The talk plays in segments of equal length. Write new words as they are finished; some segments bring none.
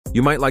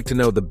You might like to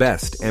know the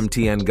best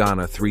MTN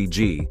Ghana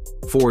 3G,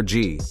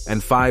 4G,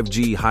 and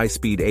 5G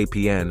high-speed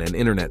APN and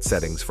internet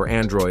settings for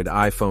Android,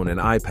 iPhone, and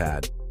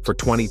iPad for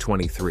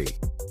 2023.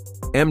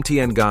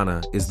 MTN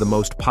Ghana is the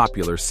most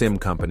popular SIM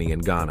company in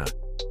Ghana.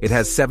 It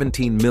has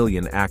 17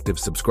 million active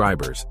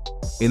subscribers.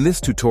 In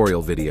this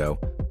tutorial video,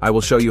 I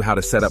will show you how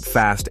to set up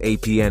fast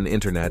APN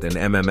internet and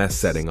MMS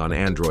setting on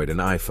Android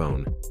and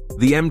iPhone.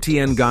 The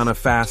MTN Ghana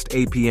fast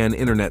APN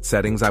internet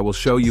settings I will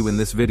show you in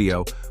this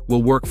video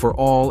will work for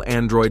all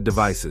Android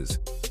devices.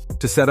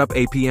 To set up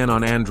APN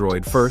on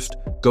Android, first,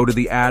 go to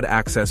the Add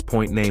Access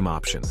Point Name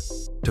option.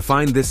 To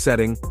find this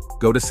setting,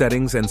 go to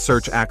Settings and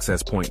search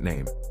Access Point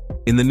Name.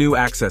 In the new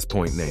Access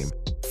Point Name,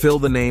 fill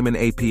the name and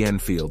APN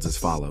fields as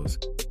follows.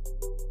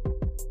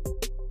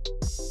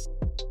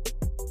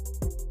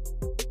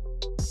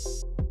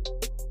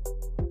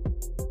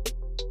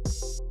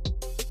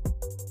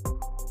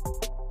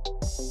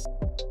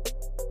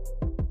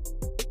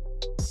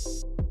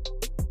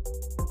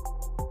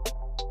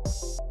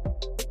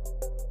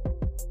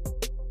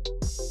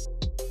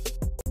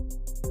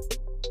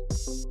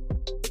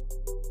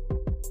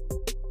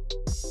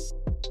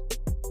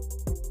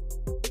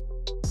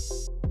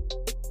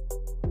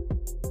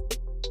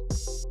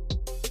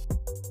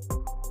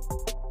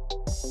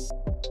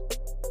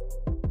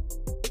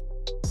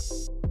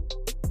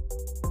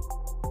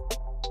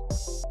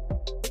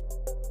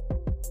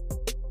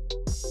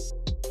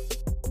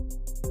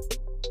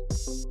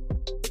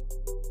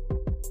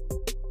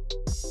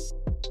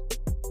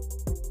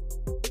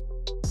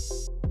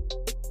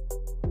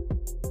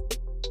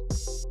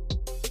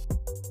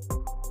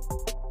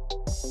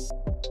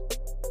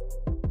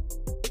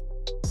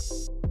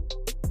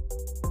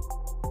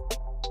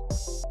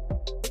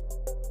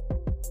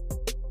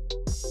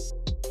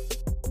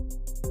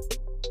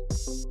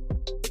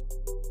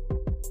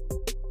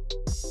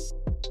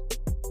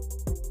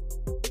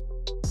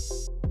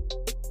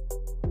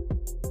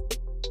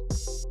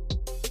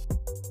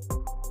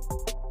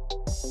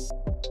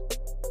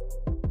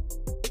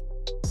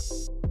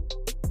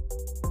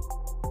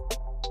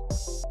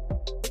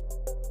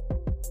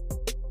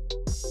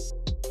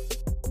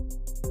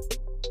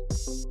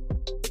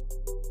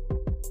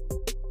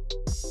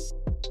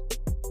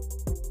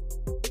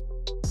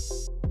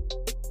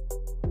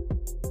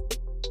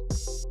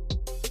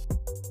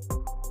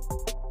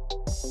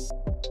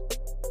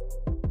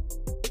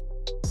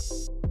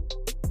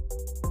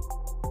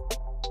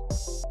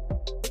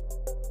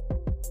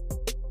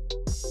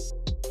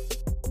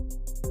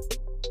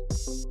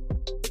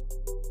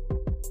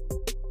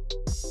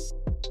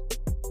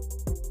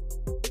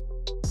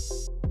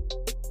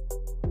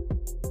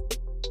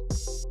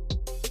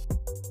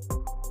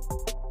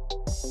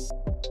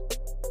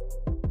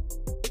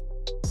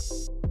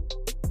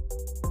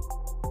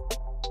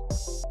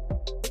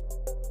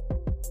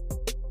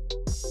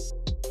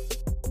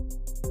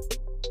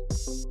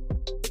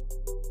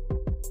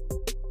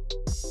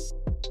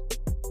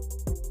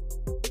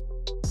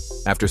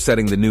 After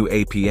setting the new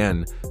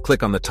APN,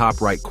 click on the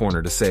top right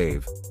corner to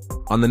save.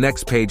 On the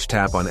next page,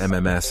 tap on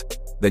MMS,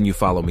 then you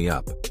follow me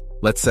up.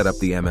 Let's set up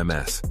the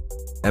MMS.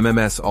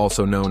 MMS,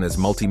 also known as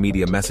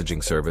Multimedia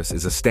Messaging Service,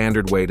 is a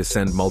standard way to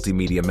send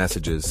multimedia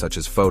messages such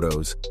as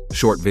photos,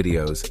 short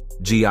videos,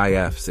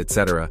 GIFs,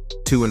 etc.,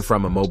 to and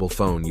from a mobile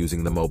phone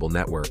using the mobile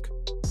network.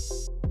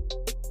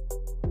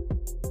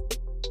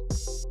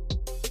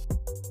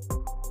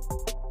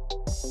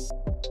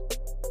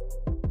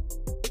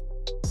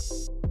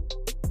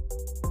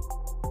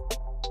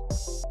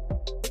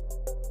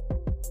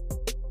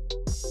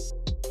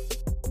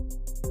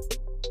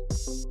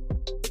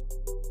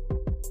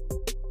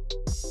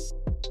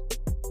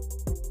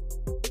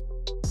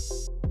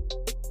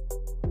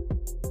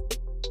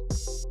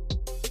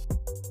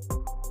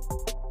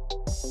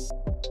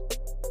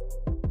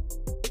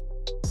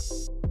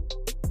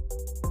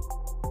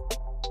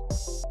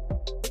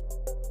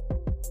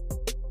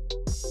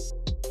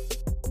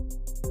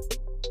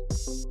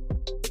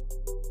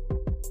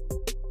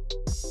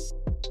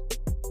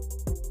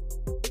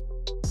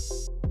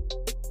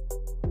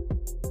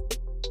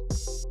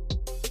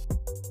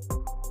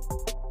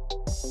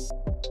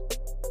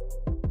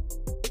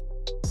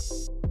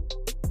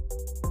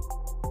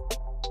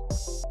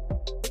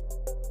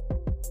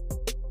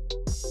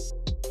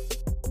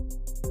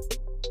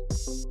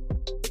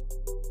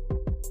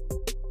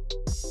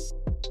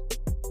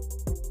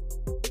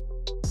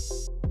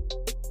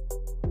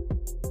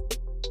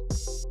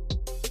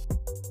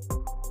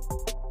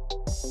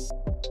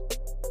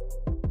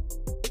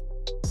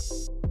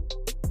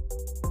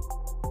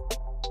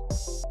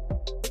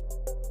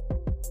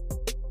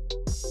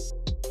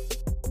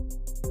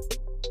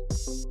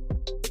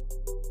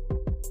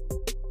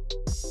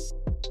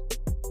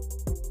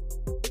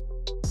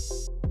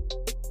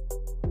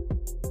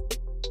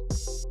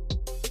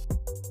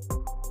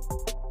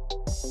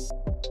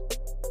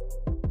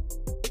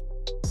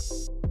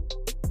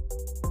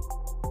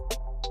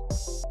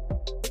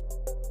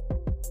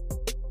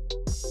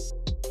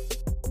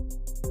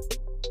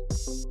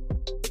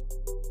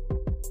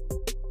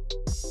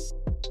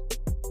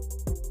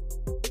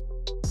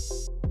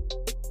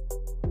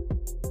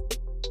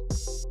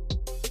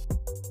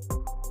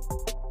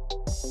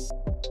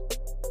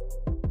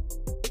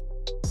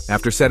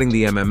 After setting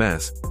the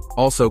MMS,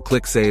 also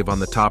click Save on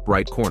the top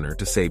right corner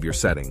to save your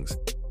settings.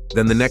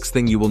 Then the next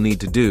thing you will need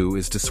to do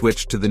is to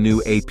switch to the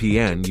new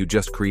APN you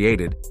just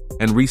created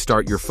and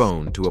restart your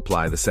phone to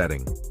apply the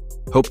setting.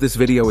 Hope this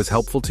video is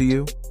helpful to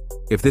you.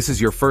 If this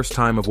is your first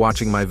time of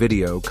watching my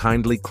video,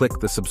 kindly click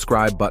the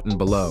subscribe button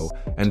below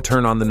and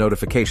turn on the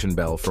notification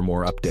bell for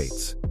more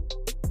updates.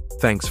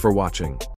 Thanks for watching.